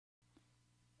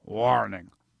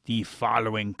Warning. The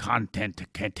following content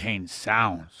contains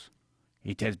sounds.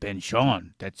 It has been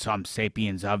shown that some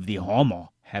sapiens of the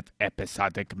Homo have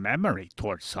episodic memory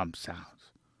towards some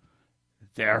sounds,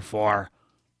 therefore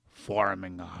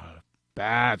forming a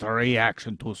bad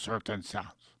reaction to certain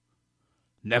sounds.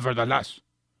 Nevertheless,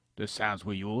 the sounds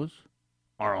we use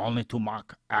are only to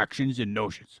mock actions and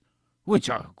notions, which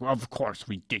are, of course,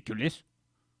 ridiculous.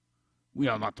 We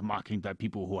are not mocking the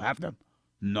people who have them.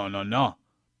 No.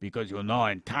 Because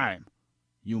in time,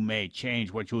 you may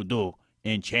change what you do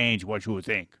and change what you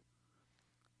think.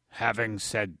 Having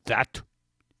said that,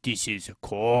 this is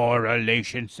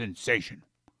Correlation Sensation,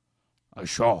 a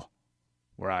show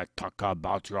where I talk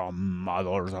about your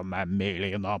mother's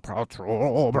mammalian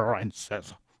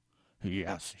protuberances.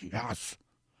 Yes.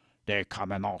 They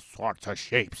come in all sorts of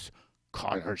shapes,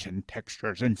 colors, and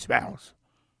textures and smells.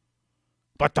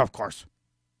 But of course,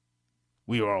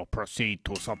 we will proceed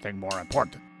to something more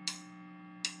important.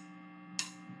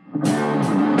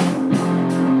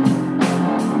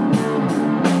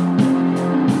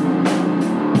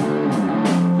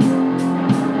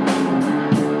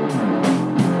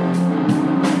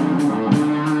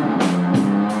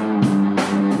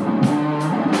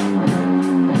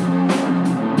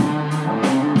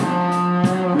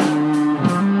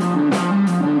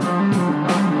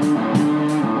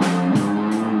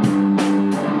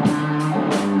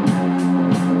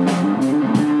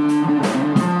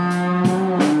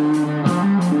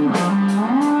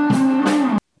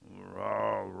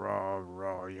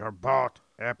 About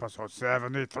episode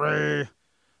 73.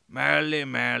 Merrily.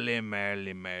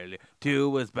 2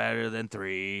 was better than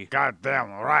 3.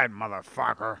 Goddamn right,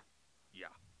 motherfucker.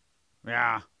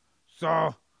 Yeah.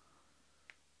 So,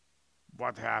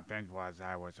 what happened was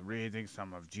I was reading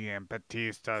some of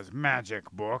Giambattista's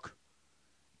magic book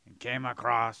and came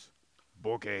across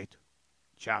book 8,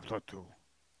 chapter 2.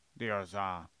 There's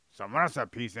some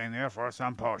recipes in there for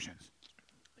some potions.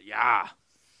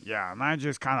 Yeah, and I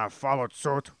just kind of followed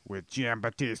suit with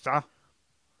Giambattista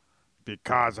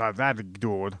because that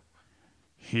dude,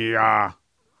 he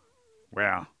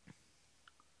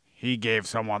gave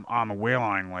someone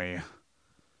unwillingly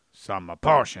some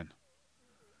potion.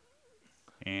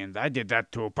 And I did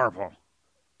that to Purple.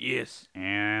 Yes.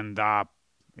 And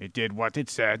it did what it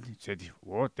said. It said,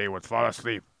 they would fall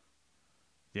asleep.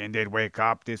 Then they'd wake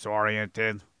up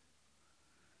disoriented.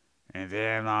 And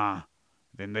then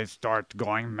they start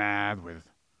going mad with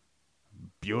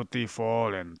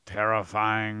beautiful and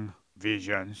terrifying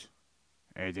visions.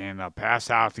 And then they'll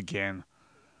pass out again.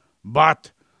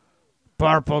 But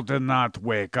Purple did not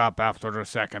wake up after the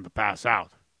second pass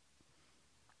out.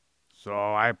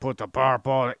 So I put the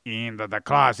Purple in the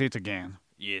closet again.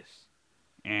 Yes.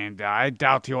 And I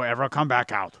doubt he'll ever come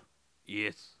back out.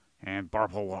 Yes. And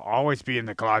Purple will always be in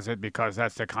the closet because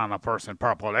that's the kind of person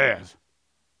Purple is.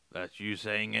 That's you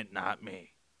saying it, not me.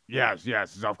 Yes,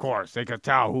 of course. They can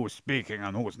tell who's speaking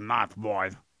and who's not,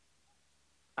 Boyd.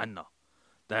 I know.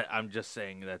 That I'm just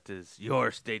saying that is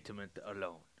your statement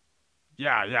alone.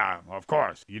 Yeah, of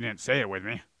course. You didn't say it with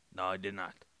me. No, I did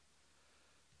not.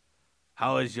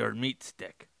 How is your meat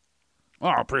stick?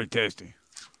 Oh, pretty tasty.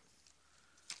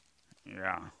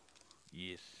 Yeah.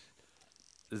 Yes.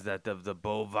 Is that of the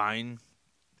bovine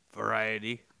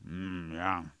variety?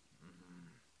 Yeah.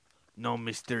 No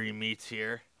mystery meats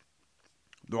here.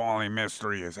 The only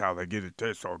mystery is how they get it to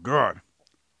taste so good.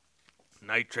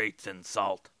 Nitrates and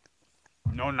salt.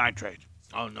 No nitrate.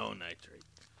 Oh, no nitrate.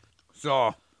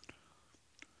 So,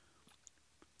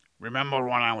 remember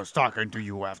when I was talking to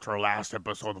you after last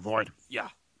episode, Void? Yeah.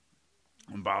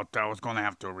 About I was going to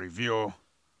have to review,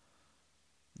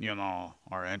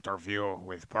 our interview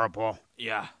with Purple.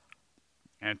 Yeah.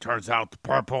 And it turns out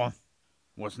Purple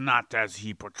was not as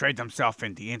he portrayed himself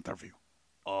in the interview.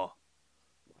 Oh.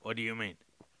 What do you mean?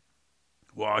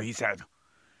 Well, he said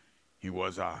he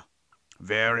was a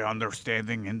very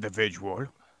understanding individual.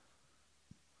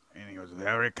 And he was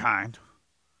very kind.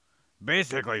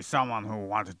 Basically, someone who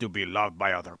wanted to be loved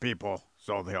by other people,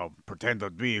 so they'll pretend to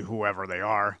be whoever they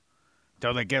are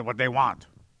till they get what they want.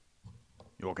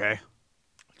 You okay?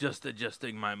 Just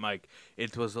adjusting my mic.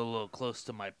 It was a little close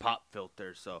to my pop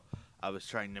filter, so I was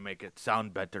trying to make it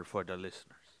sound better for the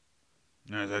listeners.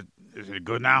 Is it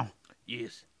good now?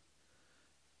 Yes.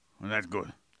 Well, that's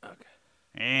good. Okay.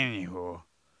 Anywho,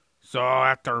 so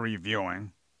after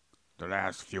reviewing the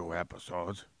last few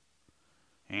episodes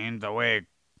and the way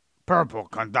Purple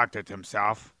conducted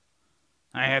himself,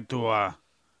 I had to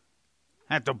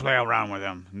play around with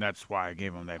him. And that's why I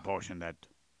gave him that potion that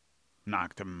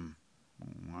knocked him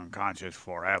unconscious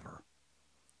forever.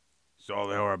 So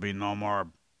there will be no more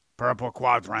Purple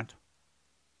Quadrant.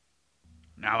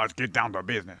 Now let's get down to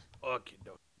business. Okay,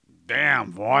 doke.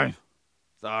 Damn, boy.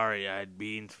 Sorry, I had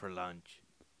beans for lunch.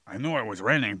 I knew it was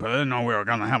raining, but I didn't know we were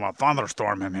gonna have a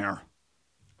thunderstorm in here.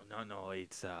 No,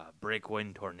 it's a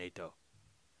breakwind tornado.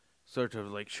 Sort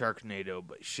of like Sharknado,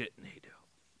 but shitnado.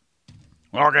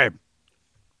 Okay.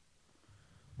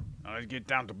 Now let's get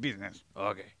down to business.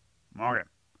 Okay. Okay.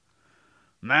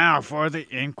 Now for the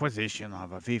Inquisition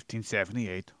of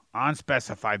 1578,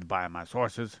 unspecified by my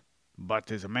sources, but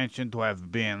is mentioned to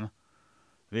have been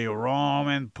the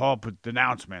Roman Pope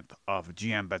denouncement of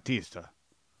Giambattista.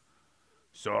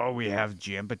 So we have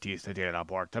Giambattista Della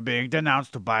Porta being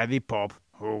denounced by the Pope,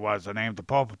 who was named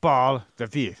Pope Paul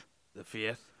V. The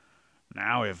fifth?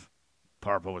 Now, if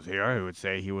Purple was here, he would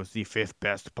say he was the fifth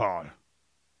best Paul.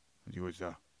 He was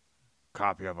a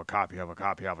copy of a copy of a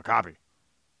copy of a copy.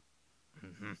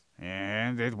 Mm-hmm.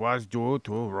 And it was due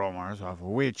to rumors of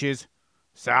witches,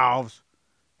 salves,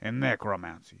 and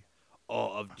necromancy.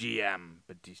 Oh, of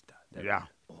Giambattista. Yeah.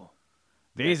 Oh,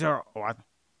 These are what?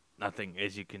 nothing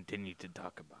as you continue to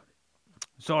talk about it.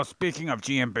 So speaking of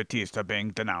Giambattista being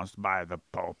denounced by the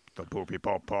Pope, the poopy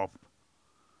Pope,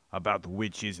 about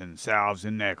witches and salves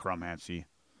and necromancy,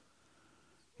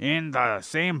 in the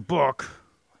same book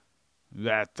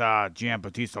that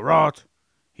Giambattista wrote,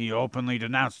 he openly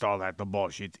denounced all that the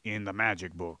bullshit in the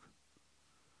magic book.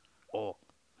 Oh.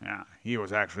 Yeah, he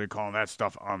was actually calling that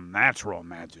stuff unnatural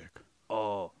magic.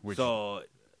 Oh, so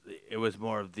it was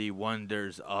more of the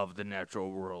wonders of the natural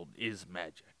world is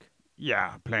magic.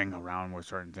 Yeah, playing around with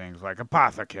certain things like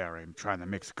apothecary, trying to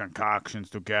mix concoctions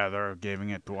together, giving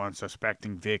it to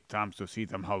unsuspecting victims to see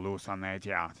them hallucinate.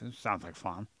 Yeah, it sounds like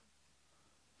fun.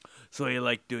 So he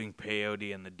liked doing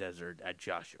peyote in the desert at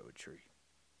Joshua Tree.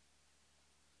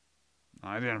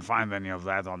 I didn't find any of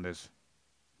that on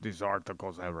these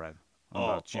articles I read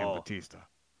about Giambattista.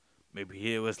 Maybe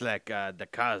he was like the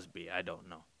Cosby, I don't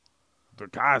know. The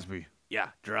Cosby? Yeah,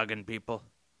 drugging people.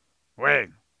 Wait,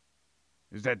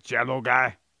 is that Jello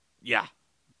guy? Yeah.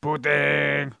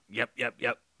 Pudding! Yep.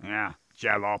 Yeah,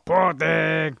 Jello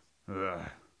pudding! Ugh.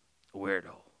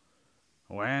 Weirdo.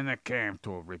 When it came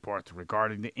to a report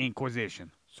regarding the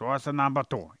Inquisition, source number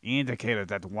 2 indicated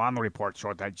that one report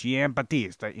showed that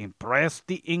Giambattista impressed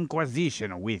the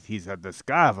Inquisition with his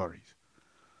discoveries,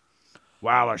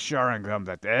 while assuring them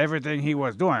that everything he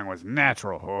was doing was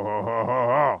natural. Ho, ho, ho, ho,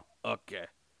 ho. Okay.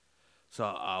 So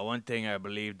one thing I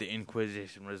believe the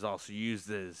Inquisition was also used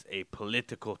as a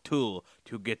political tool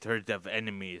to get rid of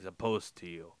enemies opposed to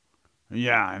you.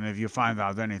 Yeah, and if you find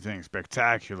out anything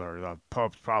spectacular, the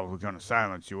Pope's probably going to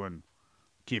silence you and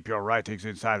keep your writings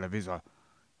inside of his,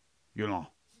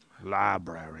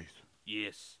 libraries.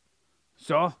 Yes.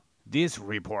 So, this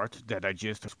report that I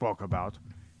just spoke about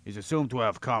is assumed to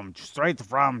have come straight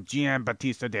from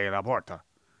Giambattista Della Porta,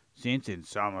 since in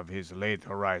some of his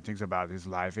later writings about his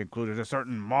life included a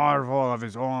certain marvel of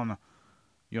his own,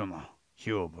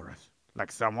 hubris,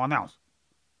 like someone else.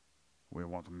 We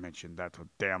won't mention that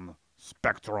damn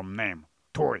spectrum name,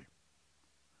 Toy.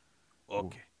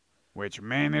 Okay. Which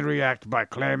many react by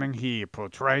claiming he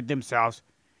portrayed themselves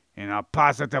in a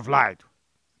positive light.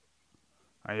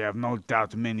 I have no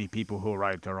doubt many people who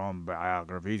write their own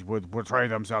biographies would portray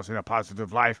themselves in a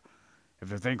positive light if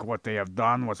they think what they have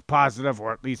done was positive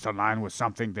or at least aligned with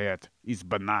something that is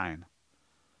benign.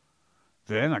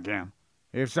 Then again,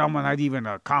 if someone had even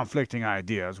conflicting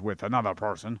ideas with another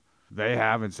person they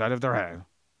have inside of their head,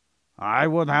 I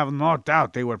would have no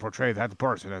doubt they would portray that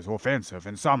person as offensive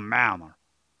in some manner.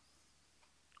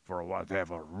 For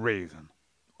whatever reason.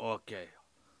 Okay.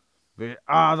 The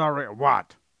other...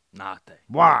 What? Nothing.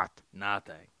 What?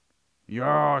 Nothing.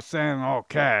 You're saying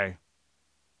okay.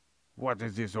 What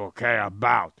is this okay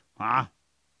about, huh?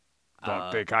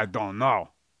 Don't think I don't know.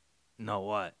 Know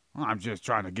what? I'm just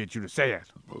trying to get you to say it.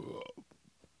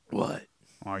 What?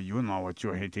 Oh, you know what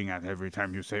you're hinting at every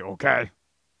time you say okay.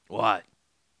 What?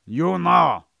 You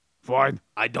know, Void.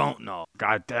 I don't know.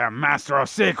 Goddamn master of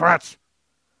secrets.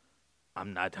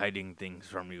 I'm not hiding things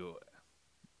from you.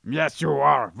 Yes, you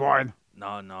are, Void.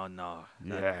 No.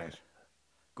 Yes.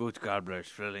 Gooch Gobbler's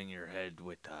filling your head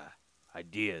with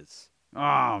ideas.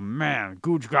 Oh, man,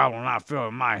 Gooch Gobble not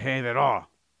filling my head at all.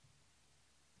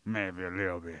 Maybe a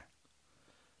little bit.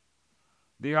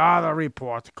 The other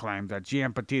report claimed that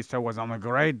Giambattista was on a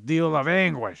great deal of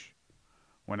anguish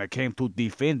when it came to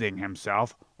defending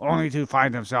himself, only to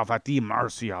find himself at the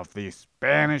mercy of the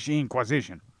Spanish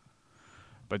Inquisition.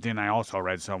 But then I also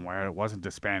read somewhere it wasn't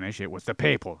the Spanish, it was the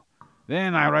Papal.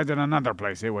 Then I read in another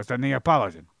place it was the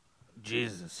Neapolitan.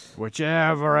 Jesus.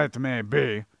 Whichever it may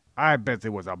be, I bet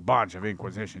there was a bunch of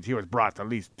inquisitions. He was brought at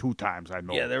least 2 times, I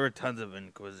know. Yeah, there were tons of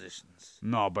inquisitions.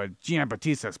 No, but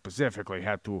Giambattista specifically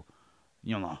had to,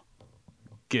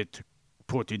 get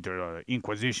put into the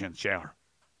Inquisition chair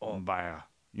by,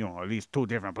 at least 2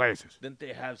 different places. Didn't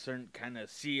they have certain kind of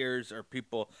seers or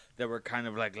people that were kind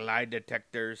of like lie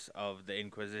detectors of the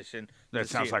Inquisition? That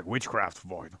sounds like witchcraft,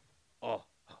 Void. Oh,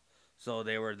 so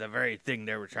they were the very thing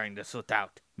they were trying to soot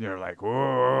out. They're like, oh,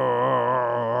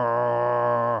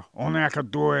 only I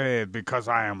could do it because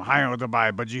I am hired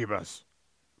by Bajibas.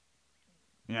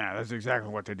 Yeah, that's exactly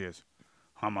what it is.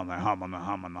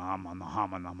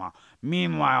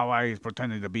 Meanwhile, while he's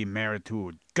pretending to be married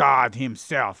to God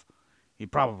himself, he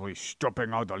probably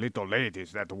stripping out the little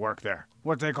ladies that work there.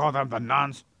 What they call them, the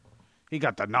nuns? He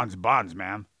got the nuns' buns,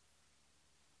 man.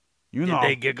 Did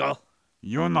they giggle?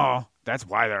 You know, that's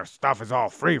why their stuff is all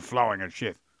free-flowing and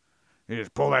shit. You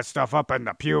just pull that stuff up in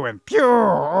the pew and pew!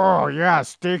 Oh, yeah,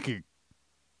 sticky.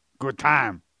 Good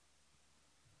time.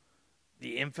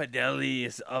 The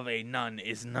infidelities of a nun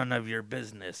is none of your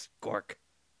business, Gork.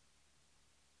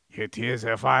 It is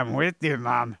if I'm with you,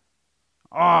 nun.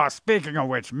 Oh, speaking of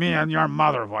which, me and your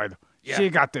mother, Void. Yeah. She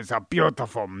got this a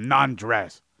beautiful nun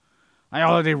dress. I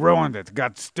already ruined it.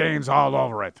 Got stains all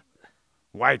over it.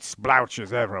 White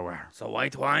splotches everywhere. So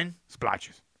white wine?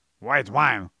 Splotches. White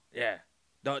wine. Yeah.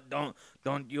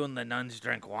 Don't you and the nuns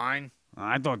drink wine?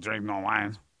 I don't drink no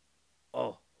wine.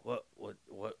 Oh, what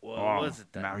was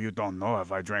it then? Now you don't know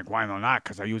if I drink wine or not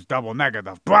because I use double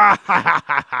negative. No,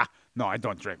 I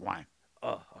don't drink wine.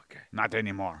 Oh, okay. Not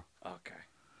anymore. Okay.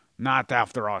 Not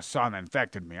after our son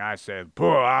infected me. I said,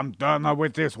 I'm done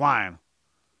with this wine.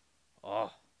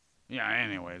 Oh. Yeah,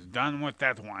 anyways, done with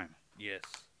that wine. Yes.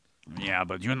 Yeah,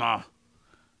 but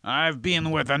I've been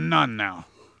with a nun now.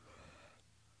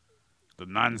 The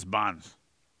nun's buns.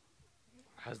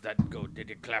 How's that go? Did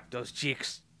you clap those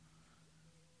cheeks?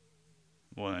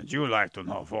 Wouldn't you like to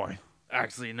know, boy?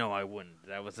 Actually, no, I wouldn't.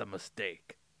 That was a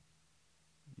mistake.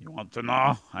 You want to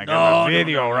know? I got a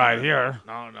video right here.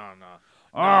 No.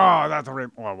 Oh, that's a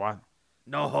or what?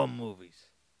 No home movies.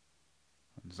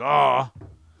 So,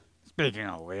 speaking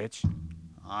of which,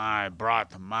 I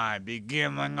brought my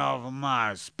beginning of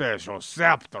my special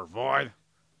scepter, Void.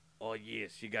 Oh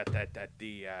yes, you got that at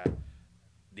the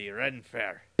Ren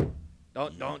Fair.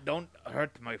 Don't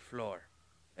hurt my floor.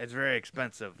 It's very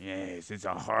expensive. Yes, it's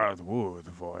a hard wood,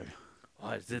 Void.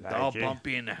 Oh, is it all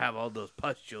bumpy and have all those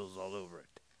pustules all over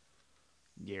it?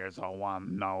 Here's a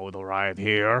one node right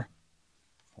here.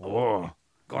 Oh,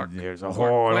 Gork, there's a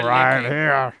hole right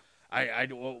here.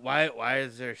 Why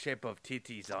is there a shape of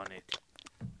titties on it?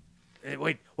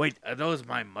 Wait, are those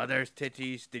my mother's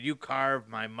titties? Did you carve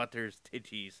my mother's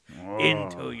titties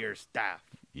into your staff?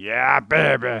 Yeah,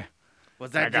 baby.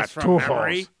 Was that just from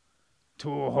memory? Holes. 2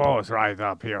 holes right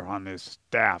up here on this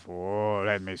staff. Oh,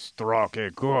 let me stroke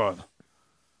it good.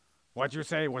 What'd you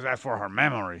say? Was that for her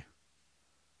memory?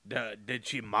 Did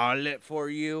she model it for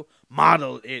you,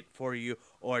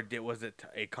 or was it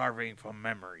a carving from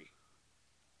memory?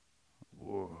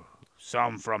 Ooh,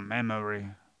 some from memory,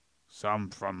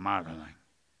 some from modeling.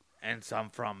 And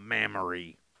some from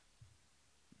memory.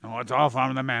 No, it's all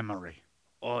from the memory.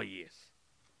 Oh, yes.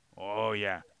 Oh,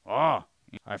 yeah. Oh,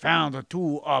 I found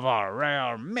 2 of our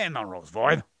rare minerals,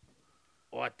 Void.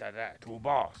 What are that? 2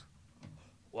 balls.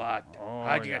 What? Oh,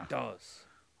 How'd you get those?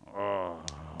 Oh.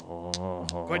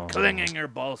 Quit clinging your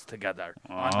balls together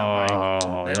on the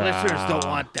mic. The listeners don't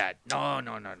want that. No.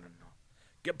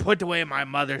 Put away my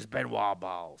mother's Benoit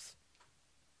balls.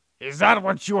 Is that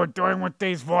what you were doing with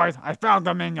these, Void? I found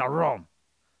them in your room.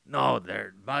 No,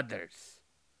 they're mother's.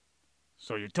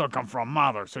 So you took them from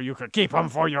Mother so you could keep them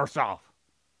for yourself.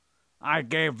 I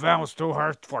gave those to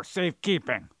her for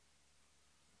safekeeping.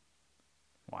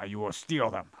 Why, you will steal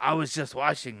them. I was just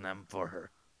washing them for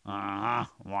her. Uh-huh.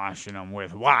 Washing them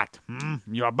with what?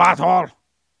 Your butthole?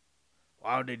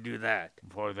 Why would they do that?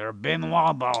 For their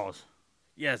Benoit balls.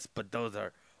 Yes, but those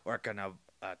are working to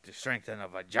strengthen a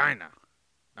vagina,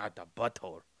 not the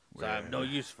butthole. So I have no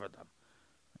use for them.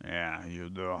 Yeah, you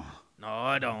do. No,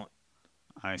 I don't.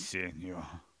 I seen you.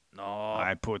 No.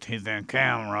 I put hidden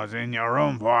cameras in your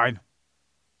room, Void.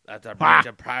 That's a breach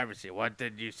of privacy. What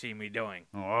did you see me doing?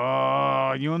 Oh,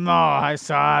 I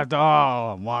saw it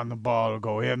all. 1 ball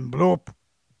go in, bloop.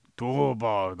 2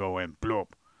 balls go in, bloop.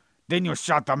 Then you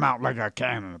shot them out like a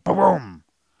cannon. Boom!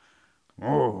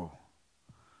 Oh.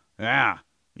 Yeah,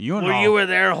 Well, you were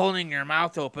there holding your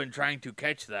mouth open trying to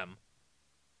catch them.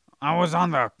 I was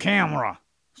on the camera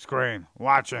screen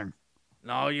watching.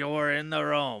 No, you were in the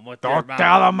room with your mouth. Don't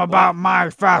tell them about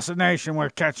my fascination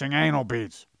with catching anal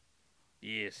beads.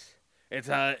 Yes.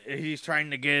 He's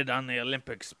trying to get it on the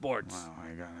Olympic sports. Well, I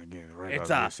gotta get rid It's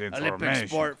of this a information. Olympic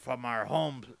sport from our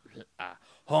home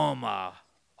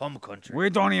country. We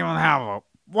don't even have a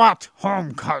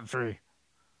home country?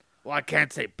 Well, I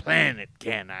can't say planet,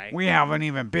 can I? We haven't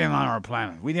even been on our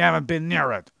planet. We haven't been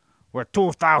near it. We're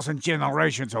 2,000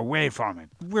 generations away from it.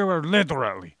 We were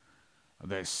literally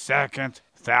the second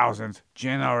 1,000th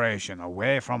generation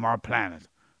away from our planet,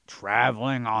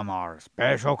 traveling on our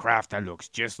special craft that looks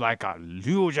just like a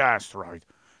huge asteroid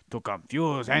to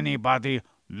confuse anybody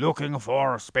looking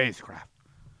for a spacecraft.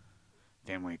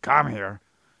 Then we come here,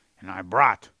 and I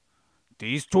brought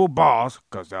these two balls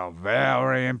because they're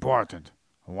very important.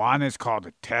 One is called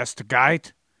a test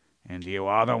guide, and the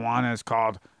other one is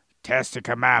called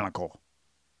testicomanical.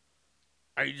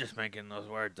 Are you just making those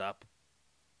words up?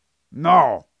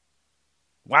 No.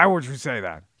 Why would you say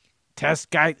that? Test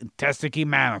guide and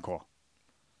testicomanical.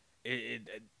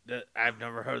 I've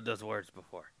never heard those words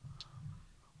before.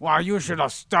 Well, you should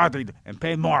have studied and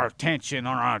paid more attention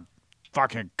on our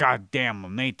fucking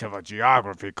goddamn native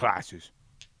geography classes.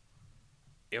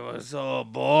 It was so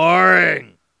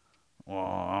boring.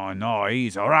 Oh, no,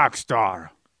 he's a rock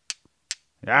star.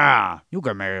 Yeah, you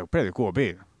can make a pretty cool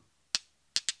beat.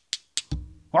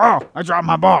 Oh, I dropped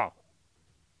my ball.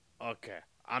 Okay,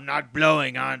 I'm not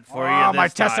blowing on for you Oh, this my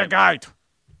time. tester guide.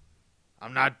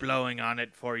 I'm not blowing on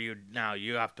it for you now.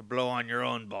 You have to blow on your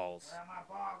own balls. Where my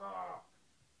ball go?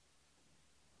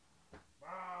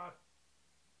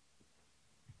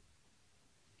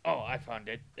 Oh, I found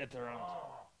it. It's around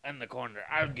in the corner.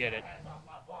 I'll get it.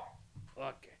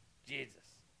 Okay, Jesus.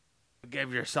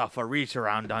 Give yourself a reach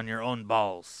around on your own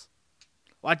balls.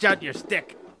 Watch out your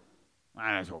stick.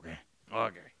 That's okay.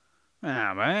 Okay.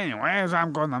 Yeah, but anyways,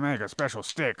 I'm going to make a special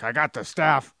stick. I got the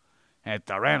staff at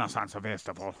the Renaissance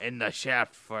Festival. In the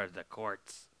shaft for the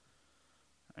quartz.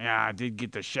 Yeah, I did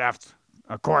get the shaft,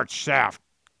 a quartz shaft,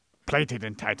 plated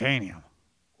in titanium.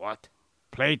 What?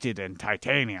 Plated in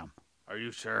titanium. Are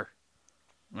you sure?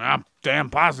 I'm damn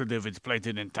positive it's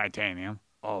plated in titanium.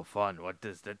 Oh, fun. What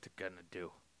is that gonna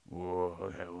do?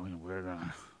 Whoa, we're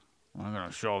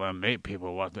gonna show them eight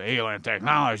people what the alien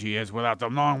technology is without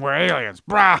them knowing we're aliens.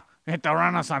 Brah! At the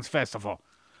Renaissance Festival.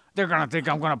 They're gonna think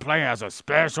I'm gonna play as a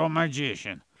special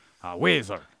magician. A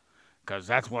wizard. 'Cause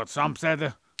that's what some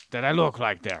said that I look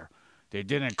like there. They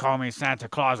didn't call me Santa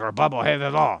Claus or Bubblehead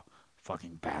at all.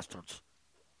 Fucking bastards.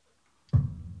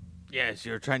 Yes,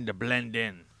 you're trying to blend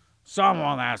in.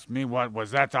 Someone asked me what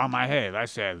was that on my head. I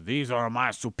said, these are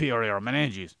my superior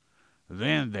meninges.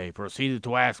 Then they proceeded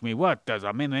to ask me, what does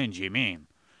a meninge mean?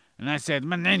 And I said,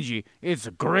 meninge, it's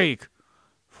Greek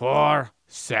for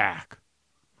sack.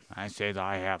 I said,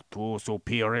 I have two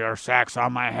superior sacks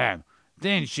on my head.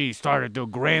 Then she started to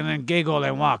grin and giggle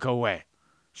and walk away,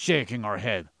 shaking her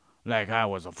head like I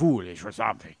was a foolish or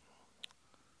something.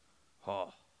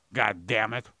 Oh. God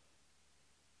damn it.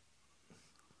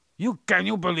 Can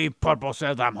you believe Purple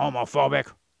said I'm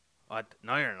homophobic? What?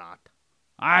 No, you're not.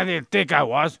 I didn't think I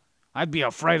was. I'd be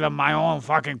afraid of my own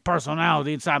fucking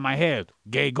personality inside my head.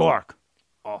 Gay Gork.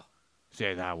 Oh.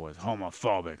 Said I was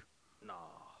homophobic. No.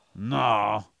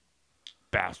 No.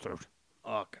 Bastard.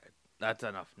 Okay. That's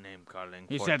enough name calling.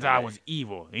 He for said today. I was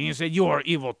evil. And he said you were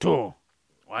evil too.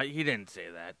 What? He didn't say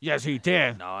that. Yes, he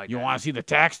did. No, I You didn't. want to see the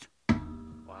text?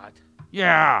 What?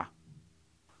 Yeah.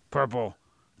 Purple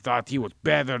thought he was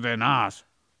better than us.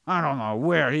 I don't know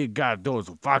where he got those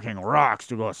fucking rocks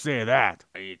to go say that.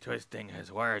 Are you twisting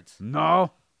his words?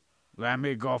 No? Let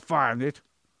me go find it.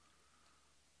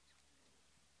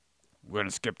 We're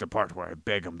gonna skip the part where I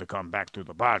beg him to come back to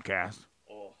the podcast.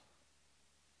 Oh.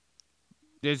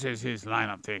 This is his line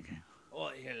of thinking. Oh,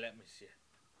 here, let me see.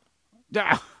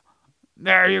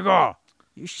 There you go.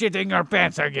 You shitting your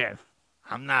pants again.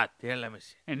 I'm not. Here, let me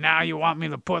see. And now you want me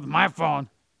to put my phone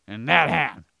in that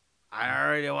hand. I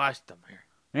already washed them here.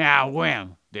 Yeah,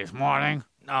 when? This morning?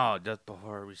 No, just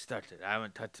before we started. I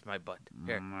haven't touched my butt.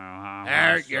 Here.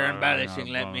 There, You're embellishing.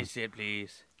 Let me see it,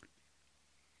 please.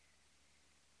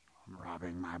 I'm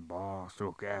rubbing my balls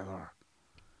together.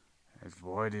 His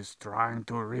void is trying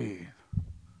to read.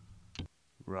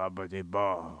 Rubbity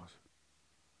balls.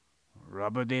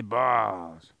 Rubbity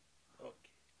balls. Okay.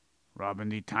 Rubbing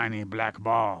the tiny black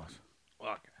balls.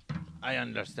 Okay. I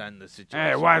understand the situation.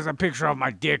 Hey, why is a picture of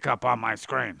my dick up on my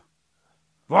screen?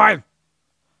 What?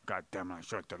 God damn it, I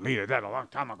should have deleted that a long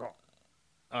time ago.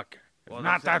 Okay. It's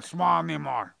not that small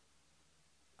anymore.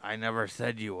 I never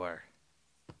said you were.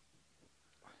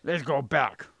 Let's go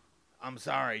back. I'm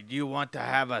sorry. Do you want to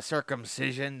have a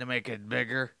circumcision to make it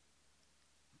bigger?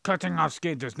 Cutting off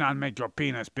skin does not make your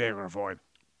penis bigger, Void.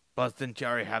 But didn't you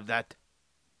already have that?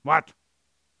 What?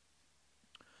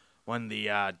 When the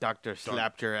doctor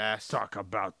slapped your ass. Talk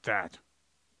about that.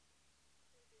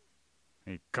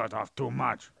 He cut off too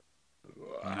much.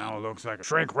 Now it looks like a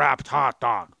shrink-wrapped hot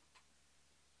dog.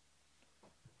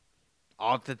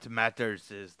 All that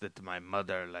matters is that my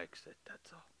mother likes it,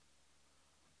 that's all.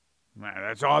 Man,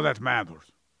 that's all that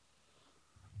matters.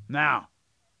 Now,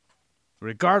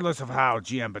 regardless of how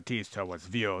Giambattista was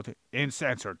viewed, in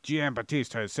censor,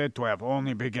 Giambattista is said to have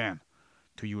only begun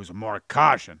to use more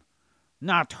caution,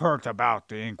 not hurt about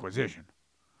the Inquisition.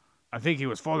 I think he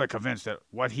was fully convinced that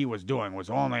what he was doing was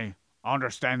only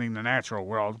understanding the natural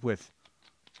world with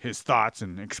his thoughts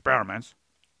and experiments.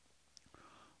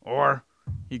 Or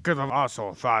he could have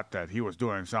also thought that he was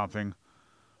doing something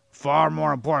far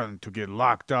more important to get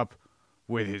locked up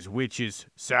with his witches,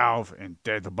 salve, and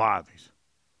dead bodies.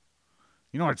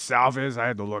 You know what salve is? I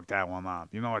had to look that one up.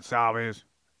 You know what salve is?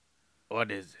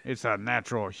 What is it? It's a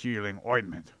natural healing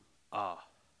ointment. Oh.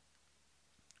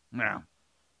 Yeah.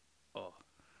 Oh.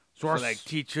 Source, So like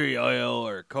tea tree oil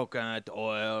or coconut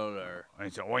oil or...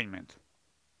 It's an ointment.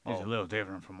 It's a little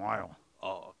different from oil.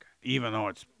 Oh, okay. Even though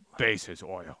its base is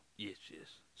oil. Yes.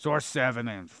 Source 7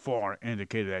 and 4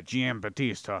 indicated that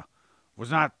Giambattista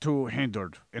was not too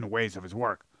hindered in ways of his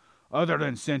work, other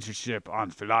than censorship on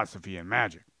philosophy and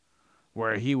magic,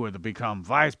 where he would become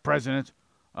vice president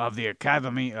of the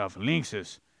Academy of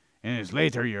Linces in his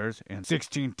later years in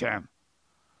 1610,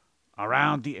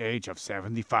 around the age of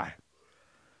 75.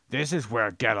 This is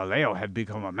where Galileo had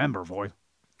become a member, Void.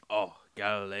 Oh,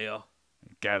 Galileo.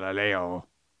 Galileo.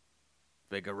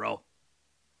 Figaro.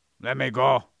 Let me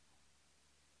go.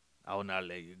 I will not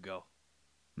let you go.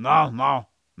 No.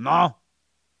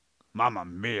 Mamma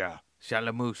mia.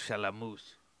 Shalamoose.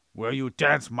 Will you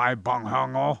dance my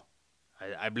bunghungo?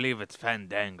 I believe it's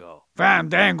Fandango.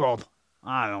 Fandangled.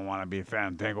 I don't want to be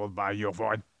fandangled by you,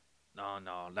 Void. No,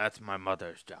 that's my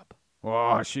mother's job.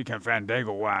 Oh, she can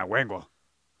fandangle when I wangle.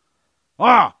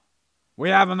 Oh, we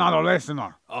have another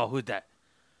listener. Oh, who's that?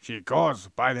 She goes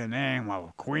by the name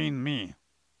of Queen Me.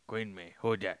 Queen me.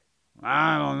 Who's that?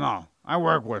 I don't know. I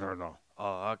work with her, though.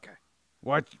 Oh, okay.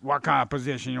 What kind of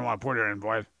position you want to put her in,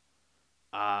 Void?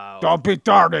 Uh, Don't be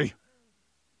dirty.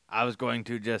 I was going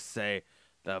to just say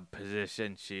the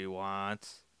position she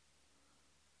wants.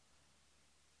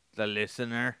 The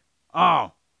listener.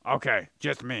 Oh, okay.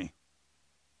 Just me.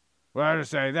 Well, to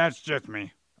say, that's just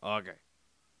me. Okay.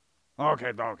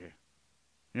 Okay.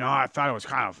 You know, I thought it was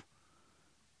kind of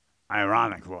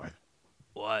ironic, Void.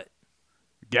 What?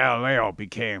 Galileo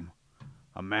became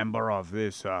a member of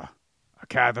this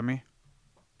academy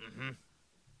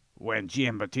when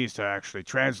Giambattista actually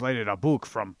translated a book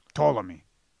from Ptolemy.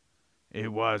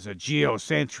 It was a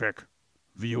geocentric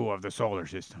view of the solar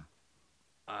system.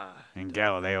 And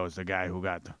Galileo is the guy who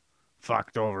got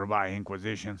fucked over by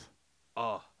Inquisitions.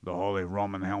 Oh. The Holy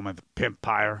Roman Helmet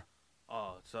Pimpire.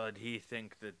 Oh, so did he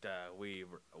think that we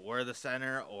were the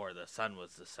center or the sun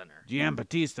was the center?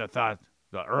 Giambattista thought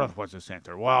the Earth was the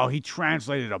center. Well, he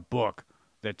translated a book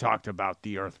that talked about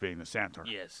the Earth being the center.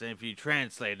 Yes, and if you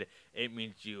translate it, it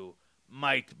means you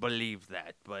might believe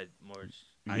that, but more...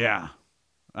 Yeah,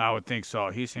 I would think so.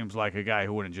 He seems like a guy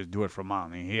who wouldn't just do it for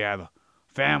money. He had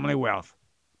family wealth.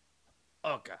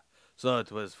 Okay, so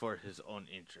it was for his own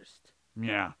interest.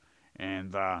 Yeah,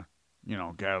 and,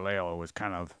 Galileo was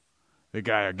kind of the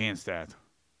guy against that.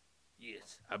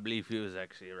 Yes, I believe he was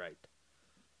actually right.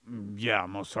 Yeah,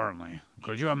 most certainly.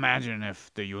 Could you imagine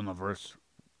if the universe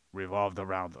revolved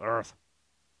around Earth?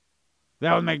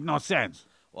 That would make no sense.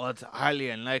 Well, it's highly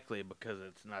unlikely because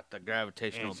it's not the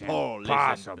gravitational It's pull.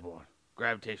 impossible.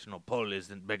 Gravitational pull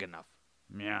isn't big enough.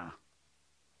 Yeah.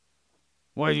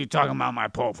 What are you talking about my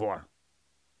pole for?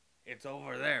 It's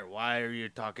over there. Why are you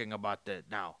talking about that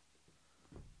now?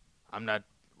 I'm not...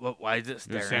 Why is it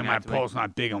staring You're saying at my me? pole's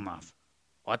not big enough.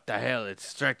 What the hell? It's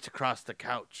stretched across the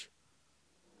couch.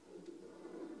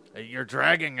 You're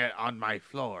dragging it on my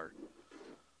floor.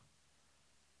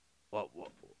 What?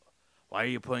 Why are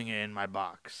you putting it in my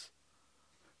box?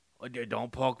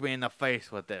 Don't poke me in the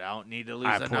face with it. I don't need to lose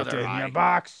another eye. I put it in your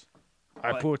box.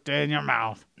 I put it in your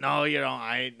mouth. No, you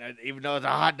don't. Even though it's a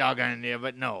hot dog in there,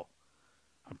 but no.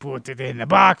 I put it in the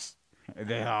box, and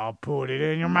then I'll put it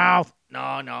in your mouth.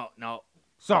 No.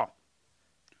 So,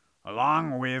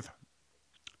 along with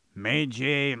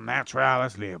Mege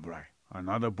Naturalis Libri,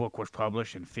 another book was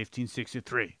published in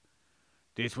 1563.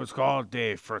 This was called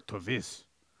De Furtivis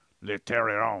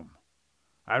Literarum.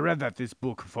 I read that this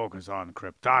book focused on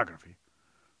cryptography.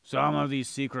 Some of these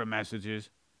secret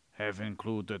messages have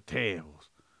included tables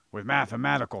with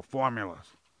mathematical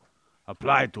formulas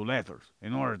applied to letters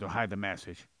in order to hide the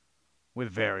message with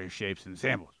various shapes and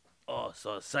symbols. Oh,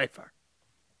 so a cipher.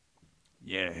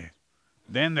 Yeah.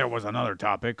 Then there was another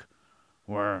topic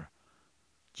where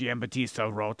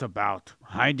Giambattista wrote about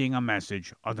hiding a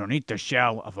message underneath the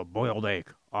shell of a boiled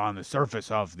egg on the surface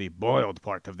of the boiled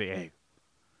part of the egg,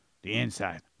 the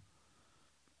inside.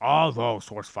 Although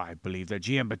Source 5 believed that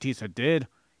Giambattista did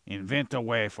invent a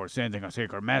way for sending a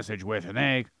secret message with an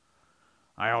egg,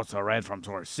 I also read from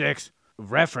Source 6,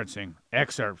 referencing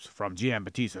excerpts from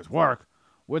Giambattista's work,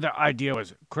 where the idea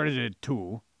was credited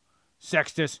to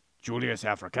Sextus Julius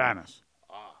Africanus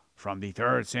from the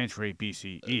 3rd century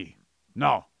BCE.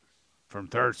 No, from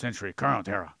 3rd century current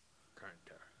era.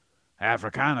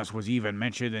 Africanus was even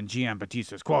mentioned in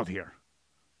Giambattista's quote here.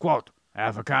 Quote,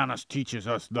 Africanus teaches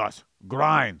us thus,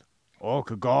 grind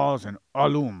oak galls and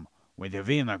alum with the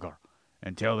vinegar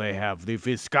until they have the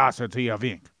viscosity of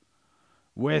ink.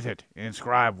 With it,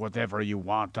 inscribe whatever you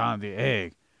want on the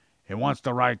egg, and once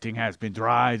the writing has been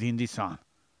dried in the sun,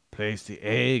 place the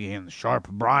egg in sharp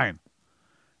brine,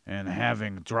 and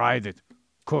having dried it,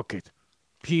 cook it,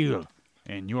 peel,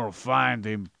 and you'll find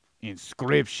the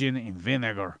inscription in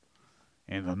vinegar,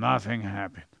 and nothing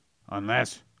happened,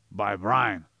 unless by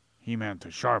brine he meant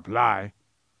a sharp lie.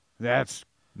 That's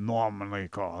normally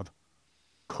called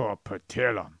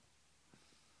copatillum.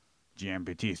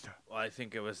 Giambattista. Well, I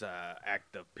think it was an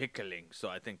act of pickling, so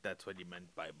I think that's what he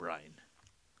meant by brine.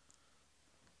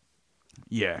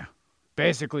 Yeah.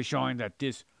 Basically showing that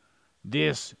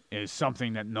this is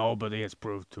something that nobody has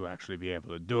proved to actually be able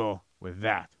to do with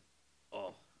that.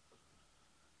 Oh.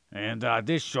 And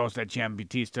this shows that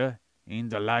Giambattista, in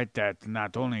the light that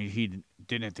not only he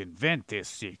didn't invent this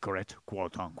secret,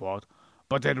 quote unquote,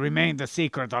 but it remained a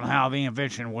secret on how the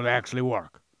invention would actually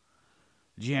work.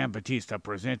 Giambattista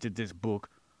presented this book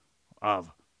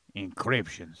of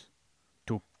encryptions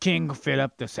to King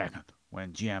Philip II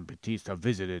when Giambattista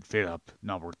visited Philip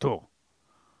II.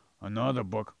 Another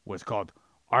book was called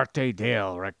Arte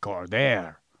del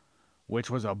Recordare, which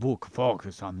was a book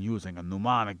focused on using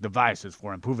mnemonic devices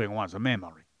for improving one's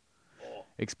memory.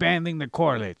 Expanding the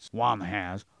correlates one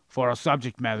has for a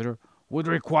subject matter would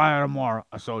require more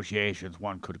associations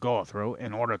one could go through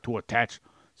in order to attach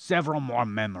several more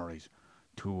memories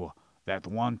to that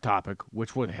one topic,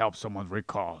 which would help someone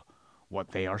recall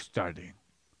what they are studying,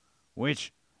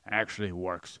 which actually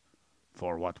works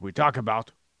for what we talk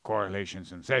about, correlation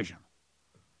sensation.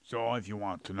 So if you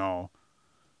want to know,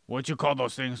 what you call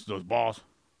those things, those balls?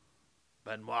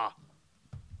 Benoit.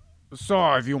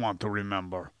 So if you want to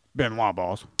remember Benoit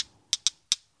balls.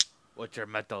 Which are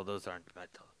metal, those aren't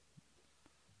metal.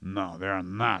 No, they're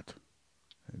not.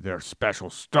 They're special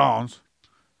stones.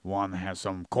 One has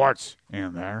some quartz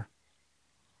in there.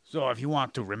 So if you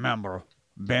want to remember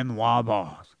Benoit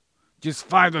balls, just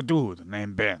find a dude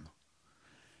named Ben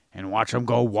and watch him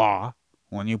go wah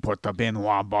when you put the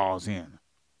Benoit balls in.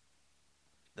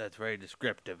 That's very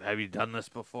descriptive. Have you done this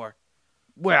before?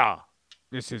 Well,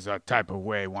 this is a type of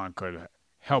way one could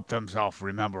help themselves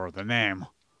remember the name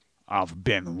of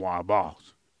Benoit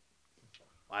balls.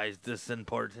 Why is this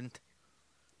important?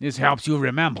 This helps you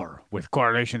remember with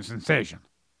correlation sensation.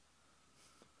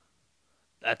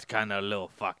 That's kind of a little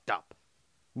fucked up.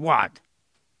 What?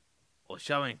 Well,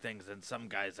 shoving things in some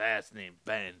guy's ass named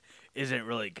Ben isn't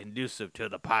really conducive to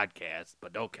the podcast,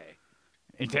 but okay.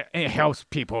 It helps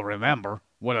people remember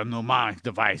what a mnemonic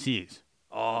device is.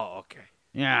 Oh, okay.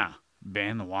 Yeah,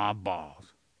 Benoit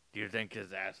balls. Do you think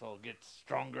his asshole gets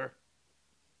stronger?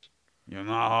 You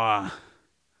know,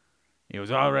 it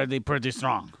was already pretty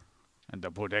strong. And to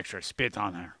put extra spit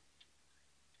on her.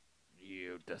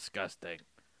 You disgusting.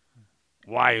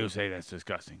 Why you say that's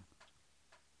disgusting?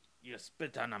 You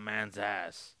spit on a man's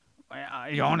ass.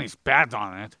 You only spat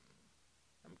on it.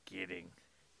 I'm kidding.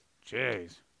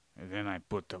 Jeez. And then I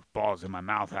put the balls in my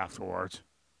mouth afterwards.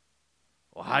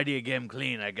 Well, how do you get him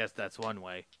clean? I guess that's one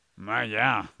way.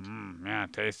 Yeah. Yeah,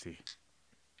 tasty.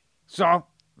 So,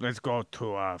 let's go to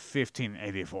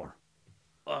 1584.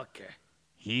 Okay.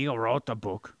 He wrote a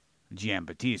book,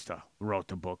 Giambattista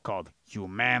wrote a book called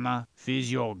Humana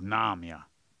Physiognomia.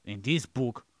 In this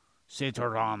book,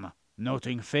 centered on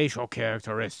noting facial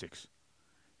characteristics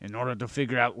in order to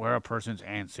figure out where a person's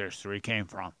ancestry came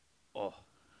from. Oh.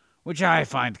 Which I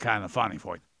find kind of funny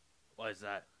for you. Why is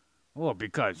that? Well,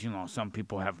 because, some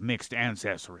people have mixed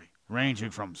ancestry, ranging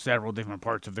from several different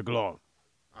parts of the globe.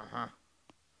 Uh-huh.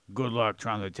 Good luck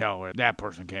trying to tell where that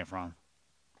person came from.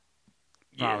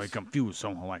 Probably Yes. confuse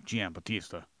someone like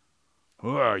Giambattista.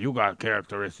 Oh, you got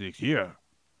characteristics here.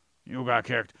 You got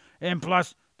character. And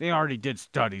plus, they already did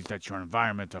studies that your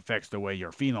environment affects the way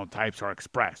your phenotypes are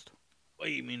expressed. What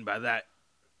do you mean by that?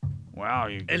 Well,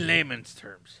 In layman's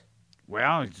terms.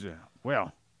 Well,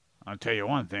 I'll tell you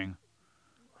one thing.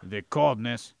 The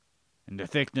coldness and the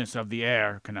thickness of the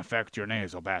air can affect your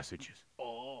nasal passages.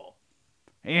 Oh.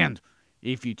 And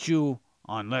if you chew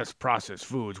on less processed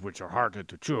foods, which are harder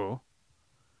to chew,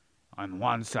 on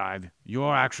one side,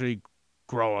 you'll actually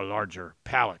grow a larger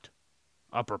palate,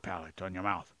 upper palate on your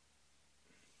mouth.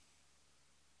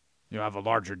 You'll have a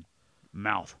larger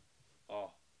mouth.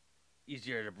 Oh.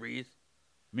 Easier to breathe?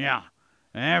 Yeah,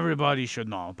 and everybody should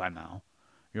know by now,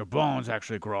 your bones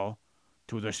actually grow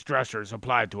to the stressors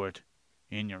applied to it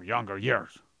in your younger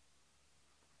years.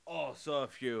 Oh, so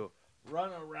if you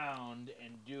run around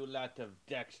and do lots of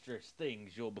dexterous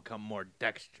things, you'll become more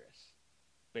dexterous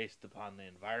based upon the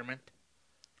environment?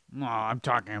 No, I'm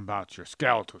talking about your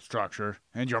skeletal structure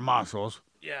and your muscles.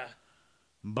 Yeah.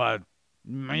 But,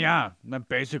 yeah,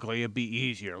 basically it'd be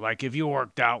easier. Like if you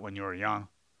worked out when you were young,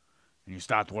 and you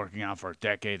stopped working out for a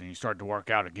decade and you started to work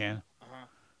out again,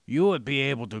 you would be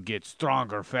able to get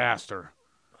stronger faster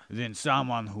than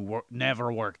someone who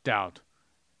never worked out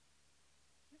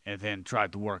and then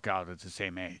tried to work out at the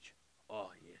same age. Oh,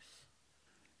 yes.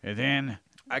 And then...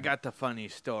 I got the funny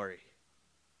story.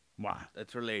 What?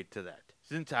 That's related to that.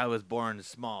 Since I was born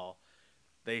small,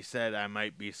 they said I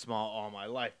might be small all my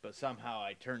life, but somehow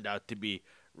I turned out to be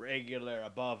regular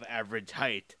above average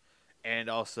height and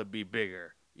also be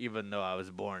bigger, even though I was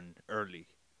born early.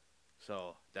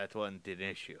 So that wasn't an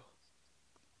issue.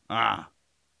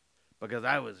 Because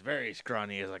I was very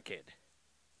scrawny as a kid.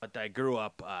 But I grew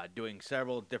up doing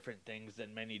several different things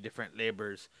and many different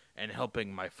labors and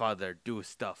helping my father do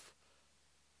stuff.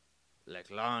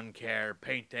 Like lawn care,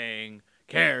 painting,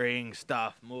 carrying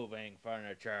stuff, moving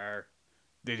furniture.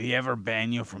 Did he ever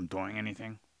ban you from doing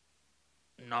anything?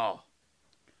 No.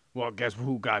 Well, guess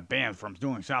who got banned from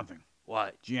doing something?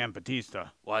 What? Giambattista.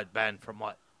 What? Banned from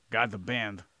what? Got the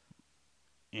banned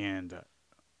in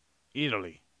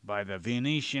Italy by the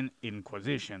Venetian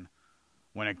Inquisition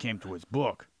when it came to his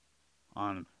book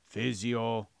on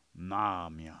physiognomia.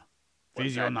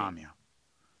 Physiognomia.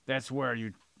 That's where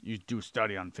you do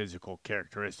study on physical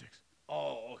characteristics.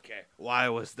 Oh, okay. Why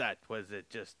was that? Was it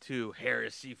just too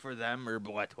heresy for them, or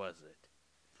what was it?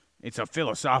 It's a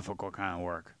philosophical kind of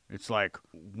work. It's like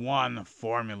one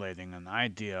formulating an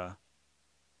idea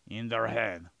in their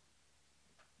head,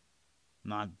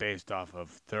 not based off of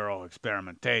thorough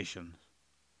experimentation,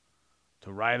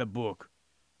 to write a book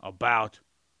about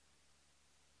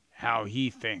how he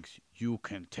thinks you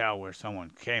can tell where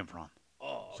someone came from.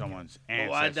 Oh, okay. Someone's But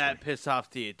ancestry. why'd that piss off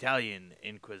the Italian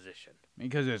Inquisition?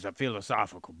 Because it's a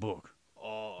philosophical book.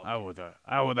 Oh, okay.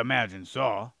 I would imagine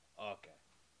so. Okay.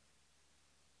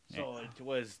 So it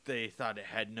was, they thought it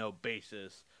had no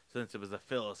basis since it was a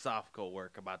philosophical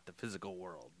work about the physical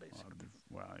world, basically.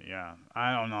 Well, yeah.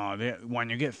 I don't know. When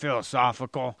you get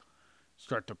philosophical,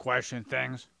 start to question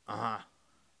things,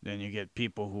 then you get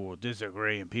people who will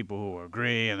disagree and people who will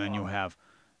agree, and then you have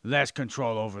less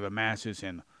control over the masses.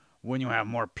 And when you have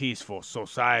more peaceful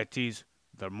societies,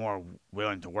 they're more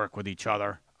willing to work with each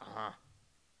other.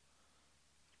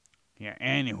 Yeah,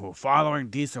 anywho, following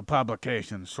these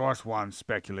publications, Source 1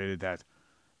 speculated that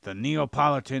the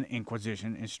Neapolitan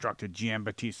Inquisition instructed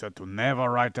Giambattista to never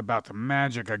write about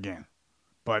magic again,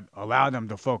 but allowed him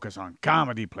to focus on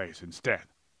comedy plays instead.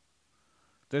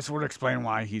 This would explain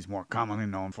why he's more commonly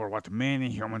known for what many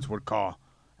humans would call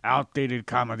outdated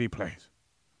comedy plays.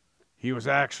 He was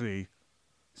actually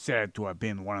said to have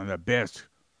been one of the best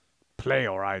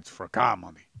playwrights for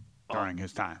comedy during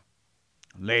his time.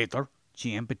 Later,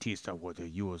 Giambattista would have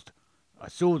used a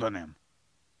pseudonym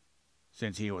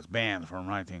since he was banned from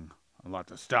writing a lot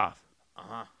of stuff.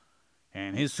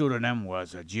 And his pseudonym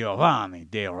was Giovanni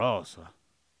de Rosa.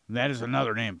 That is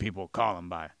another name people call him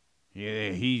by.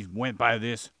 He went by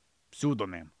this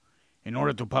pseudonym in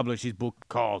order to publish his book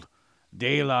called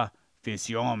Della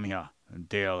Physiognomia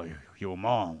del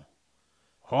Homo.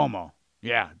 Homo.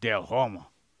 Yeah, del Homo.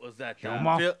 Was that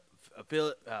Homo?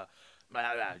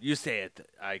 You say it.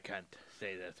 I can't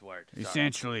say this word. Sorry.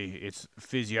 Essentially, it's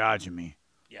physiognomy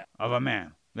of a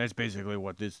man. That's basically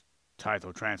what this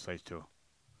title translates to.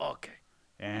 Okay.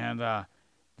 And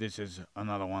this is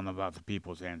another one about the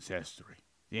people's ancestry.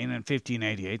 In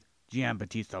 1588,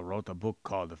 Giambattista wrote a book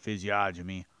called The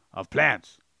Physiognomy of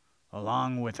Plants,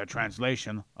 along with a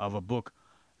translation of a book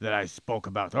that I spoke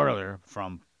about earlier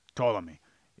from Ptolemy.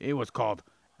 It was called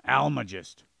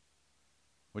Almagest,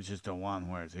 which is the one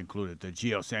where it's included the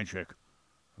geocentric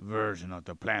version of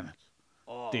the planets.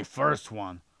 The first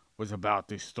one was about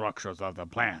the structures of the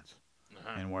plants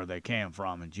and where they came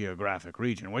from in geographic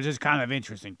region, which is kind of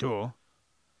interesting too,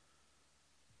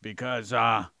 because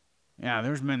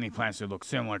there's many plants that look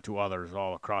similar to others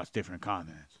all across different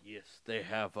continents. Yes, they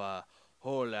have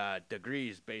whole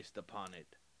degrees based upon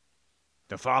it.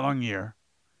 The following year,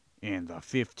 in the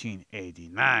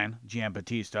 1589,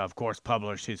 Giambattista, of course,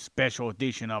 published his special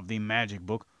edition of the magic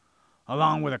book,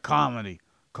 along with a comedy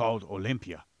called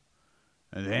Olympia.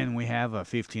 And then we have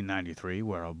 1593,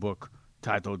 where a book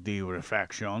titled De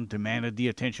Refraction demanded the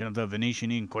attention of the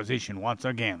Venetian Inquisition once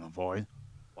again, Void.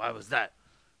 Why was that?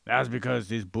 That's because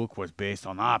this book was based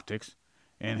on optics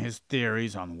and his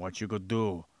theories on what you could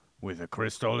do with a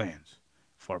crystal lens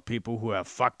for people who have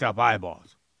fucked up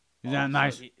eyeballs. Isn't that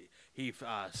nice? So he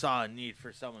saw a need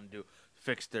for someone to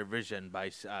fix their vision by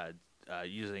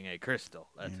using a crystal.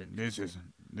 That's it.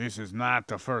 This is not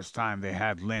the first time they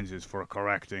had lenses for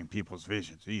correcting people's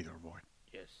visions either, Void.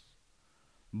 Yes.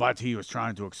 But he was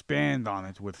trying to expand on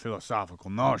it with philosophical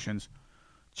notions,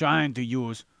 trying to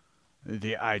use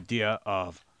the idea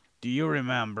of, do you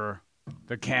remember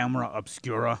the camera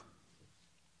obscura?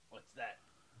 What's that?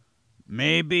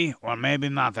 Maybe or maybe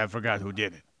not, I forgot who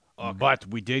did it. Okay. But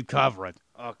we did cover it.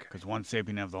 Okay. Because one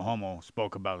sapien of the Homo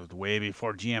spoke about it way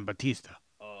before Giambattista.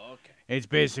 Oh, okay. It's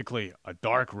basically a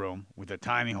dark room with a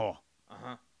tiny hole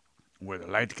Uh-huh. where the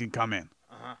light can come in.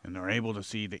 Uh-huh. And they're able to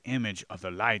see the image of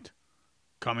the light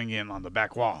coming in on the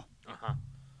back wall. Uh-huh.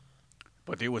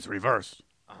 But it was reversed.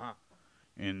 Uh-huh.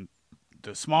 And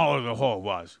the smaller the hole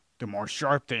was, the more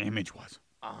sharp the image was.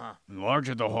 Uh-huh. The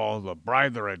larger the hole, the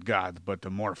brighter it got, but the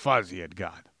more fuzzy it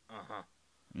got. Uh-huh.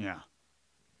 Yeah.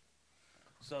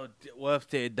 So what if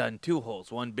they had done two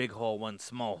holes? One big hole, one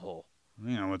small hole.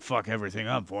 You know, it would fuck everything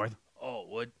up, Void. Oh, it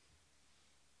would?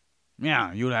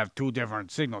 Yeah, you'd have two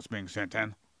different signals being sent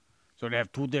in. So they'd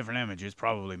have two different images,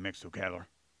 probably mixed together.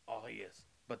 Oh, yes.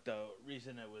 But the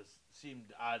reason it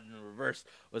seemed odd in reverse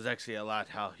was actually a lot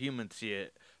how humans see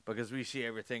it, because we see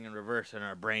everything in reverse and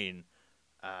our brain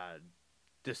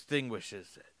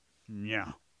distinguishes it.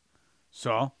 Yeah.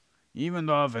 So, even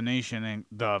though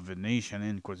the Venetian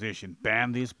Inquisition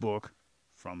banned this book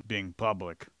from being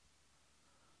public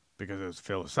because it was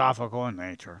philosophical in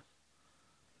nature,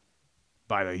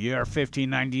 by the year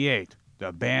 1598,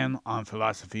 the ban on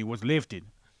philosophy was lifted.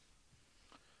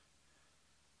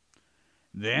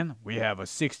 Then we have a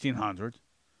 1600,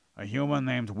 a human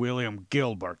named William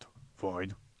Gilbert,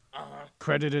 Void,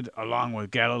 credited along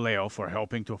with Galileo for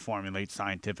helping to formulate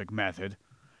scientific method,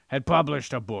 had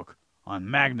published a book on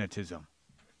magnetism.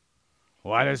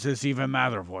 Why does this even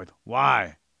matter, Void?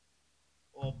 Why?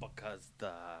 Well, because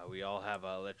we all have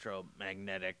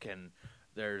electromagnetic, and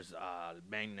there's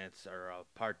magnets are a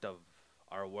part of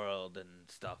our world and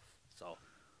stuff. So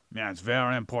Yeah, it's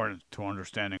very important to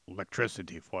understanding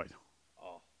electricity, Void.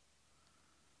 Oh.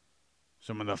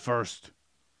 Some of the first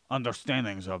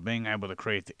understandings of being able to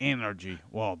create energy,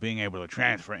 well, being able to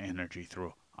transfer energy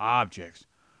through objects,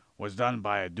 was done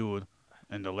by a dude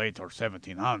in the late or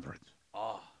 1700s.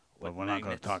 Oh, But with we're not going to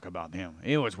magnets. talk about him.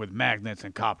 It was with magnets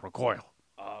and copper coil.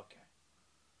 Oh, okay.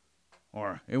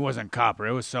 Or it wasn't copper,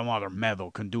 it was some other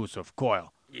metal conducive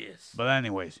coil. Yes. But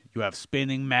anyways, you have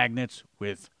spinning magnets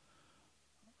with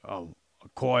a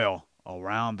coil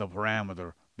around the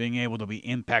parameter being able to be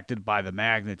impacted by the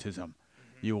magnetism.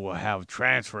 You will have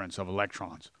transference of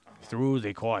electrons through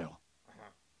the coil.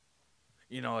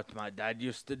 You know what my dad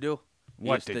used to do? He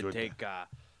What used did to you take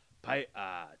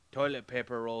toilet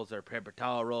paper rolls or paper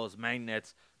towel rolls,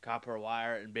 magnets, copper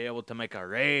wire, and be able to make a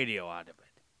radio out of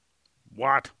it.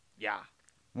 What? Yeah.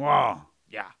 Whoa.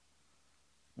 Yeah.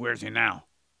 Where's he now?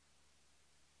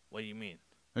 What do you mean?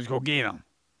 Let's go get him.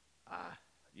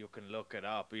 You can look it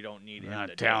up. You don't need him I'm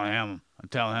to telling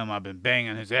him I've been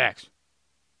banging his ex.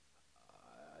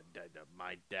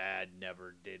 My dad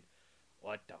never did.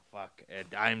 What the fuck?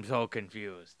 And I'm so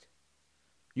confused.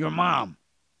 Your mom.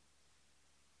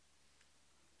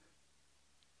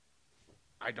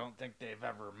 I don't think they've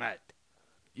ever met.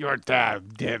 Your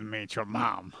dad did meet your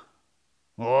mom.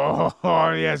 Oh,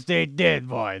 yes, they did,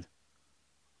 Boyd.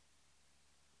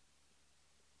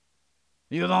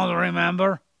 You don't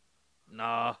remember?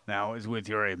 No. That was with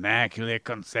your immaculate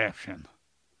conception.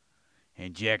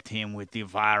 Inject him with the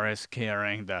virus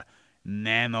carrying the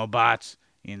nanobots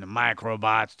and the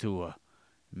microbots to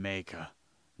make a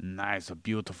nice,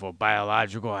 beautiful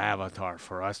biological avatar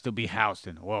for us to be housed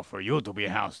in. Well, for you to be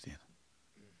housed in.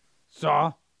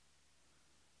 So,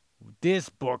 this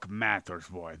book matters,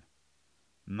 Void.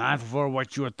 Not for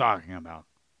what you're talking about,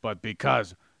 but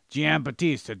because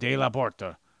Giambattista Della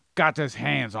Porta got his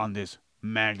hands on this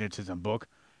magnetism book,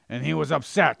 and he was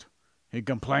upset. He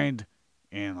complained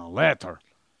in a letter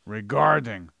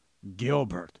regarding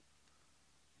Gilbert.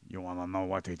 You want to know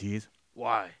what it is?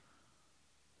 Why?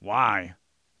 Why?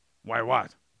 Why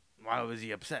what? Why was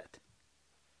he upset?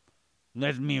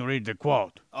 Let me read the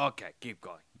quote. Okay, keep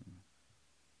going.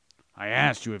 I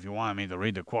asked you if you wanted me to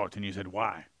read the quote, and you said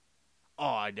why. Oh,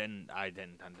 I didn't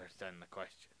understand the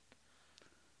question.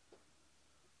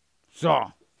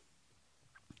 So,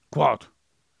 quote,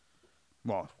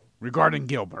 well, regarding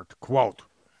Gilbert, quote,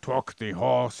 took the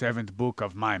whole seventh book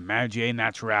of my Magiae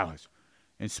Naturalis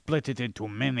and split it into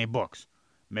many books,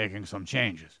 making some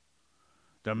changes.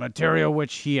 The material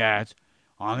which he adds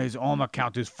on his own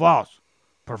account is false,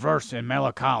 perverse, and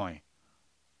melancholy,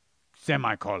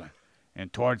 semicolon.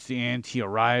 And towards the end he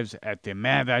arrives at the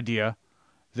mad idea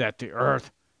that the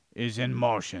earth is in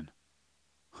motion.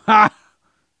 Ha!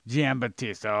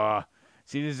 Giambattista.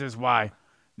 See, this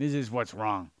is what's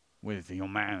wrong with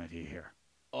humanity here.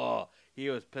 Oh, he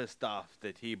was pissed off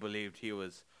that he believed he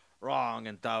was wrong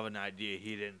and thought of an idea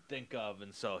he didn't think of,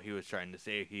 and so he was trying to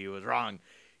say he was wrong,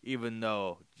 even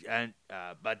though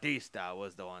Batista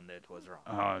was the one that was wrong.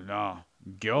 Oh, no.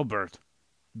 Gilbert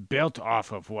built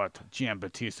off of what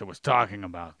Giambattista was talking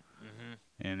about. Mm-hmm.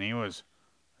 And he was...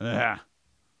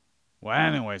 Well,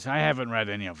 anyways, I haven't read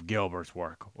any of Gilbert's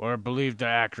work or believed the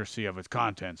accuracy of its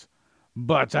contents,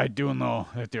 but I do know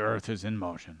that the earth is in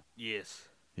motion. Yes.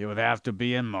 It would have to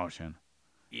be in motion.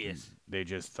 Yes. They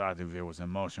just thought if it was in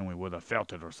motion, we would have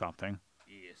felt it or something.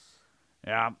 Yes.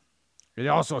 Yeah. It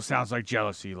also sounds like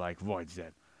jealousy, like Void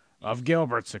said, of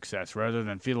Gilbert's success rather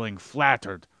than feeling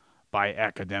flattered by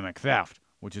academic theft,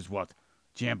 which is what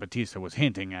Giambattista was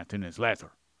hinting at in his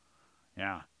letter.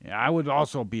 Yeah, I would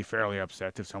also be fairly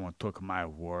upset if someone took my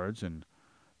words and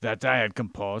that I had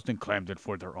composed and claimed it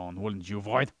for their own, wouldn't you,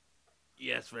 Void?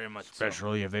 Yes, very much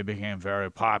Especially if they became very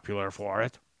popular for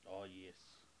it. Oh, yes.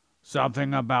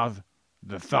 Something about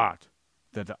the thought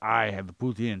that I had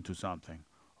put into something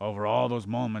over all those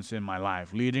moments in my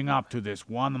life, leading up to this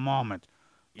one moment,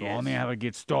 to only have it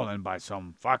get stolen by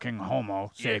some fucking homo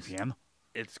sapien.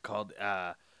 It's called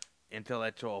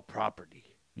intellectual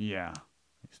property. Yeah.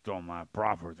 He stole my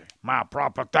property. My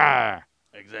property!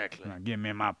 Exactly. Now give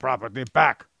me my property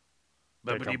back.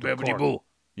 Bibbidi bibbidi boo.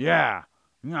 Yeah.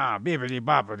 Nah, bibbidi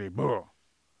boppity boo.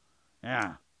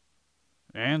 Yeah.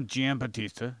 And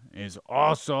Giambattista is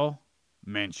also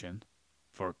mentioned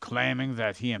for claiming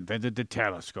that he invented the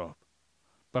telescope.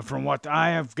 But from what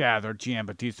I have gathered,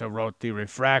 Giambattista wrote the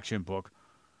refraction book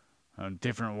on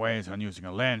different ways on using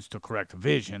a lens to correct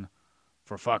vision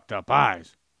for fucked up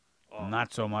eyes. Oh.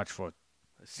 Not so much for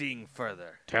seeing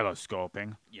further.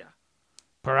 Telescoping. Yeah.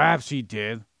 Perhaps he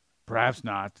did, perhaps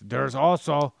not. There's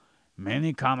also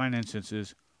many common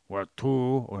instances where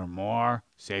two or more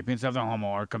sapiens of the Homo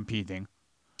are competing,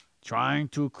 trying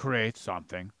to create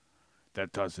something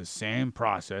that does the same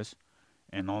process,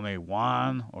 and only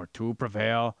one or two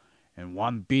prevail, and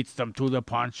one beats them to the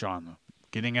punch on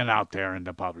getting it out there in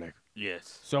the public.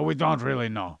 Yes. So we don't really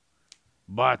know.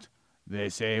 But they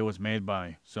say it was made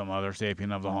by some other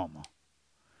sapien of the Homo.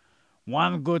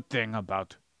 One good thing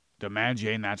about the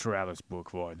Magiae Naturalis book,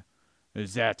 Void,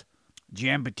 is that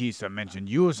Giambattista mentioned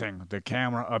using the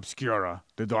camera obscura,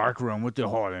 the dark room with the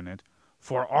hole in it,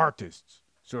 for artists,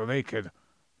 so they could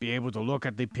be able to look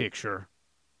at the picture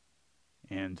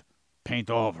and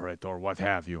paint over it or what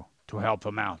have you to help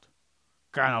them out.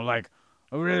 Kind of like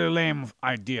a really lame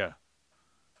idea.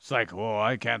 It's like, oh,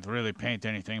 I can't really paint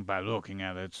anything by looking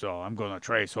at it, so I'm going to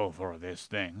trace over this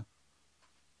thing.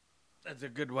 That's a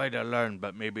good way to learn,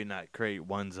 but maybe not create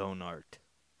one's own art.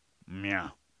 Yeah.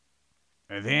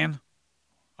 And then,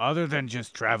 other than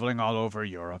just traveling all over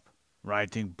Europe,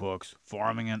 writing books,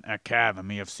 forming an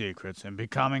academy of secrets, and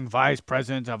becoming vice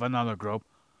president of another group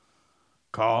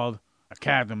called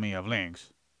Academy of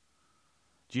Links,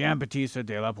 Giambattista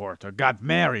Della Porta got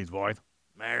married, Void.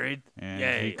 Married? And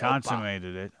Yay, he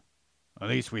consummated it. At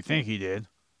least we think he did.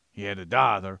 He had a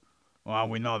daughter. Well,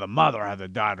 we know the mother had a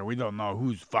daughter. We don't know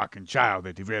whose fucking child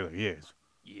it really is.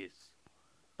 Yes.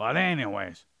 But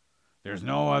anyways, there's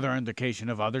no other indication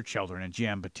of other children in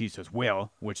Giambattista's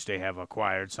will, which they have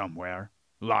acquired somewhere.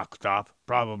 Locked up,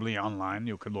 probably online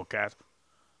you could look at.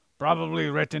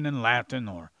 Probably written in Latin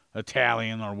or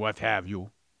Italian or what have you.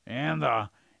 And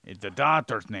the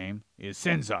daughter's name is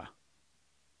Cinza.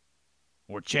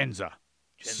 Or Cinza.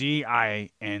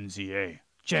 C-I-N-Z-A.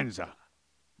 Cinza.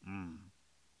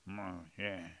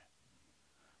 Yeah.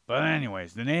 But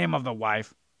anyways, the name of the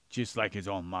wife, just like his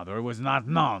own mother, was not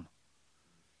known.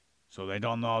 So they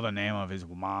don't know the name of his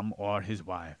mom or his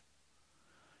wife.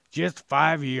 Just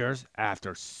 5 years after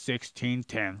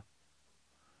 1610,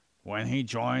 when he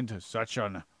joined such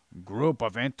a group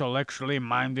of intellectually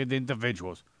minded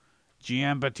individuals,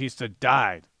 Giambattista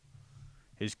died.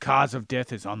 His cause of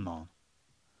death is unknown.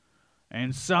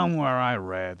 And somewhere I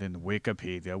read in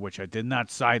Wikipedia, which I did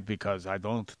not cite because I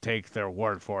don't take their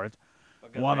word for it.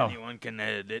 Because anyone can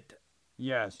edit it.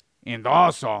 Yes. And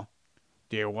also,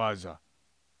 there was a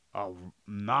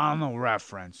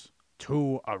non-reference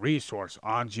to a resource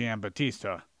on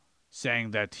Giambattista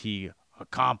saying that he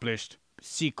accomplished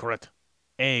secret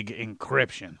egg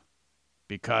encryption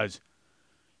because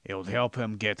it would help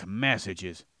him get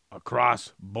messages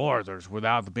across borders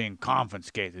without being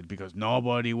confiscated because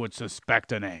nobody would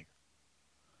suspect an egg.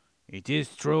 It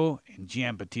is true in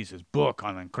Giambattista's book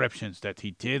on encryptions that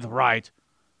he did write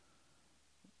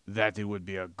that it would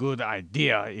be a good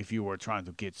idea if you were trying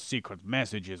to get secret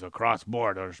messages across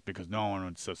borders because no one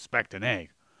would suspect an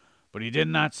egg. But he did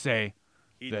not say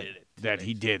He did it. that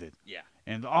he did it. Yeah.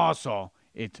 And also,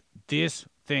 this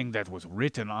thing that was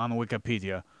written on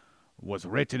Wikipedia was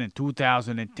written in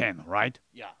 2010, right?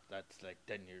 Yeah, that's like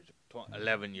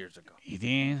 11 years ago.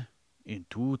 Then, in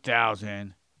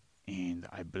 2000, and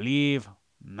I believe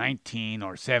 19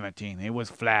 or 17, it was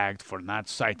flagged for not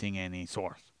citing any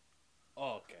source.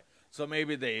 Oh, okay. So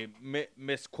maybe they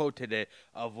misquoted it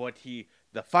of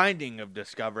the finding of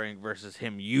discovering versus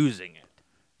him using it.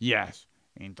 Yes,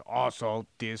 and also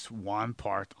this one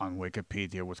part on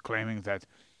Wikipedia was claiming that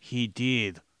he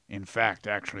did, in fact,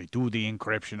 actually do the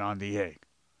encryption on the egg.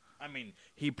 I mean,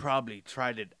 he probably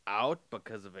tried it out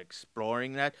because of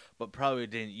exploring that, but probably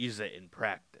didn't use it in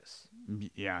practice.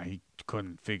 Yeah, he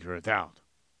couldn't figure it out.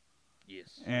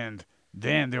 Yes. And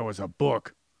then there was a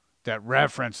book that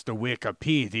referenced the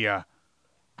Wikipedia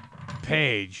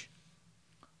page.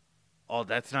 Oh,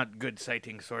 that's not good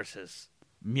citing sources.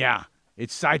 Yeah, it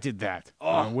cited that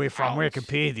from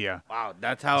Wikipedia. Wow,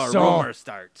 that's how a rumor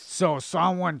starts. So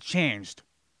someone changed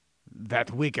that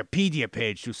Wikipedia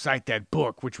page to cite that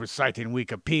book, which was citing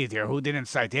Wikipedia, who didn't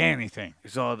cite anything.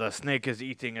 So the snake is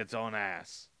eating its own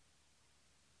ass.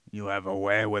 You have a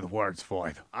way with words,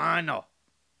 Floyd. I know.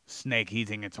 Snake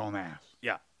eating its own ass.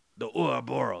 Yeah, the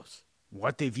Ouroboros.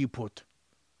 What if you put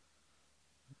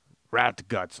rat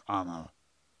guts on a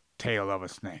tail of a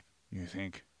snake? You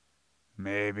think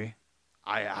maybe?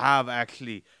 I have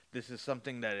actually. This is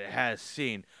something that it has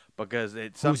seen because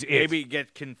maybe it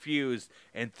gets confused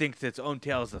and thinks its own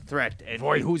tail is a threat. And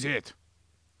Void, who's it?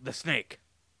 The snake.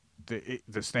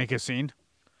 The snake is seen?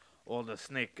 Well, the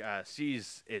snake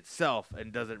sees itself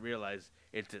and doesn't realize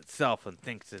it's itself and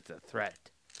thinks it's a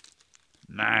threat.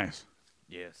 Nice.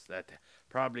 Yes, that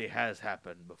probably has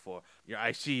happened before.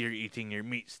 I see you're eating your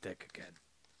meat stick again.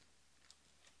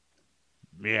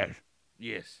 Yes.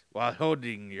 Yes, while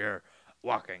holding your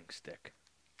walking stick.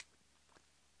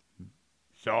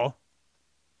 So?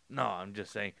 No, I'm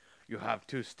just saying you have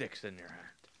two sticks in your hand.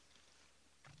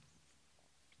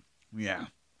 Yeah.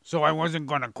 So I wasn't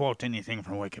going to quote anything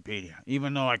from Wikipedia,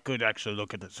 even though I could actually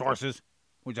look at the sources,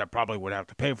 which I probably would have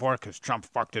to pay for because Trump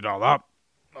fucked it all up.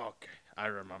 Okay, I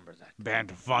remember that.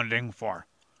 Banned funding for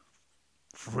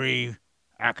free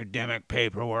academic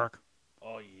paperwork.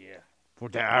 Oh, yeah. For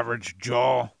the average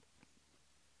Joe.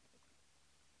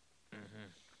 Mm-hmm.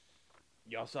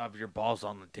 You also have your balls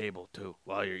on the table, too,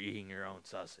 while you're eating your own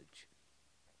sausage.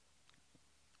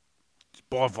 It's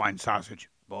bovine sausage.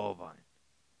 Bovine.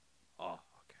 Oh,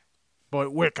 okay. But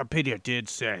Wikipedia did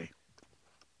say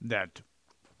that...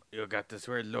 You got this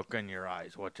weird look in your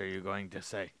eyes. What are you going to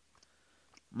say?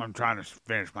 I'm trying to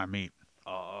finish my meat.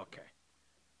 Oh, okay.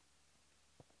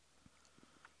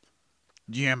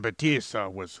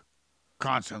 Giambattista was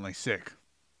constantly sick.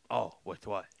 Oh, with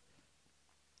what?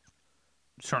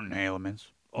 Certain ailments.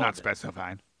 Not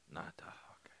specified. Not,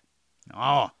 okay.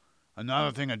 Oh,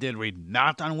 another thing I did read,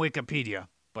 not on Wikipedia,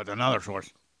 but another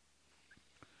source,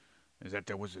 is that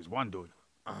there was this one dude.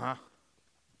 Uh-huh.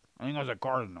 I think it was a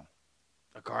cardinal.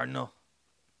 A cardinal?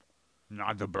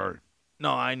 Not the bird.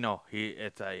 No, I know.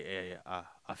 It's a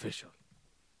official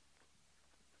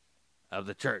of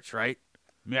the church, right?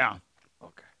 Yeah.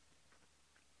 Okay.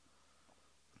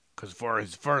 Because for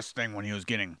his first thing when he was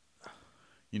getting,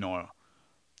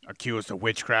 accused of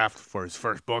witchcraft for his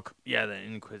first book. Yeah, the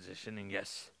Inquisition, and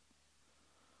yes.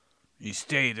 He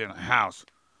stayed in a house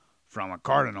from a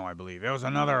cardinal, I believe. It was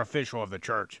another official of the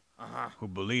church who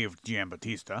believed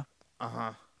Giambattista.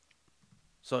 Uh-huh.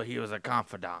 So he was a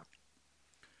confidant.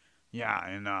 Yeah,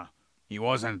 and he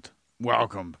wasn't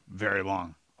welcomed very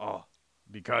long. Oh.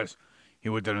 Because he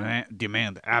would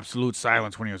demand absolute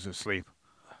silence when he was asleep.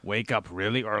 Wake up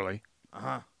really early.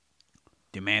 Uh-huh.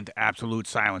 Demand absolute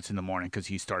silence in the morning because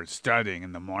he started studying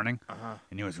in the morning. Uh-huh.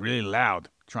 And he was really loud,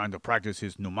 trying to practice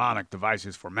his mnemonic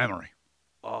devices for memory.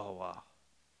 Oh, wow.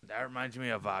 That reminds me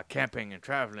of camping and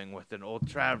traveling with an old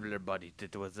traveler buddy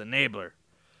that was a neighbor.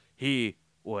 He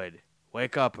would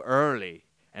wake up early,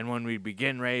 and when we'd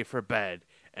begin ready for bed,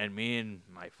 and me and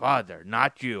my father,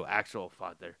 not you, actual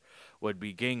father, would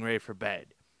be getting ready for bed,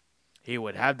 he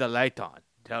would have the light on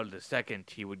till the second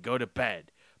he would go to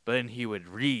bed. But then he would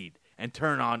read and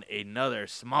turn on another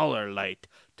smaller light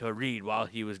to read while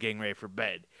he was getting ready for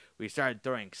bed. We started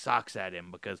throwing socks at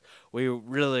him because we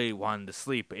really wanted to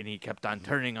sleep, and he kept on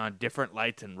turning on different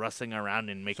lights and rustling around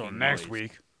and making noise. So next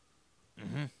week,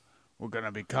 we're going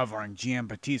to be covering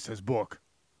Giambattista's book.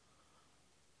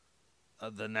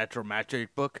 The Natural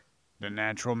Magic Book? The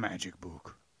Natural Magic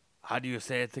Book. How do you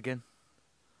say it again?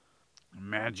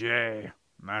 Magiae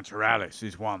Naturalis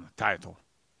is one title.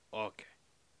 Okay.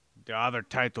 The other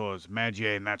title is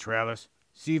Magiae Naturalis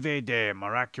Sive de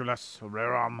Miraculous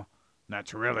Rerum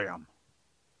Naturalium.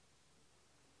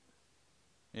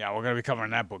 Yeah, we're going to be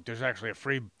covering that book. There's actually a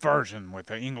free version with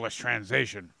the English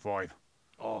translation, Void.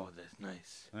 Oh, that's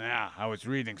nice. Yeah, I was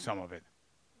reading some of it.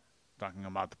 Talking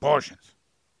about the portions.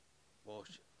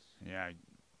 Bullshit. Yeah.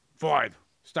 Void,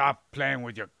 stop playing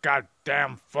with your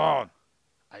goddamn phone.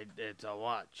 It's a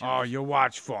watch. Oh, your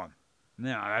watch phone.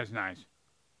 Yeah, that's nice.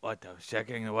 What? I was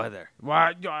checking the weather.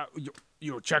 What?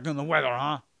 You were checking the weather,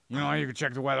 huh? You know how you can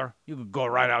check the weather? You could go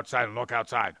right outside and look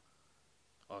outside.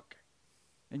 Okay.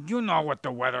 And you know what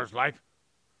the weather's like.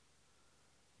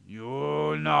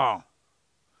 You know.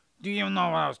 Do you know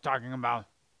what I was talking about?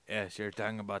 Yes, you're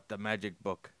talking about the magic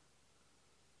book.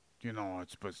 Do you know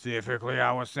what specifically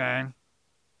I was saying?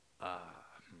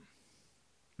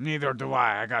 Neither do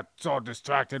I. I got so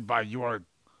distracted by your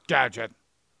gadget.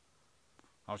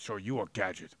 I'll show you a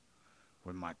gadget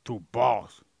with my 2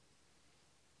 balls.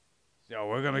 So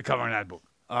we're going to be covering that book.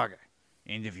 Okay.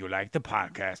 And if you like the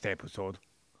podcast episode,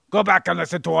 go back and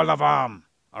listen to all of them.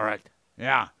 All right.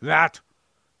 Yeah, that.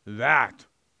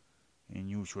 And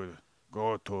you should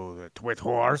go to the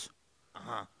Twitters.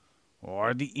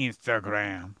 Or the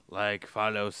Instagram. Like,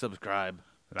 follow, subscribe.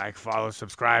 Like, follow,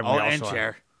 subscribe. Oh, and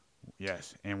share.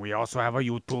 Yes, and we also have a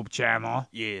YouTube channel.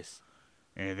 Yes.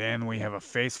 And then we have a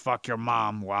Face Fuck Your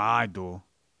Mom, what I do,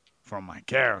 from my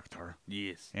character.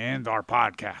 Yes. And our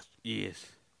podcast. Yes.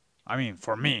 I mean,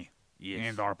 for me. Yes.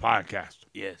 And our podcast.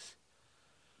 Yes.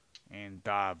 And,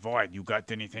 Void, you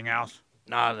got anything else?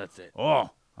 No, that's it. Oh,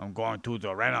 I'm going to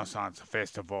the Renaissance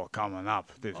Festival coming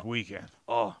up this weekend.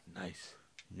 Oh, nice.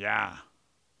 Yeah.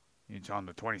 It's on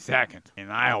the 22nd in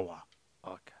Iowa.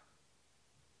 Okay.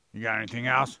 You got anything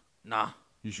else? Nah.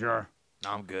 You sure?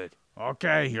 No, I'm good.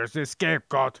 Okay, here's the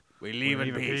scapegoat. We leave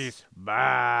in peace.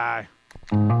 Bye.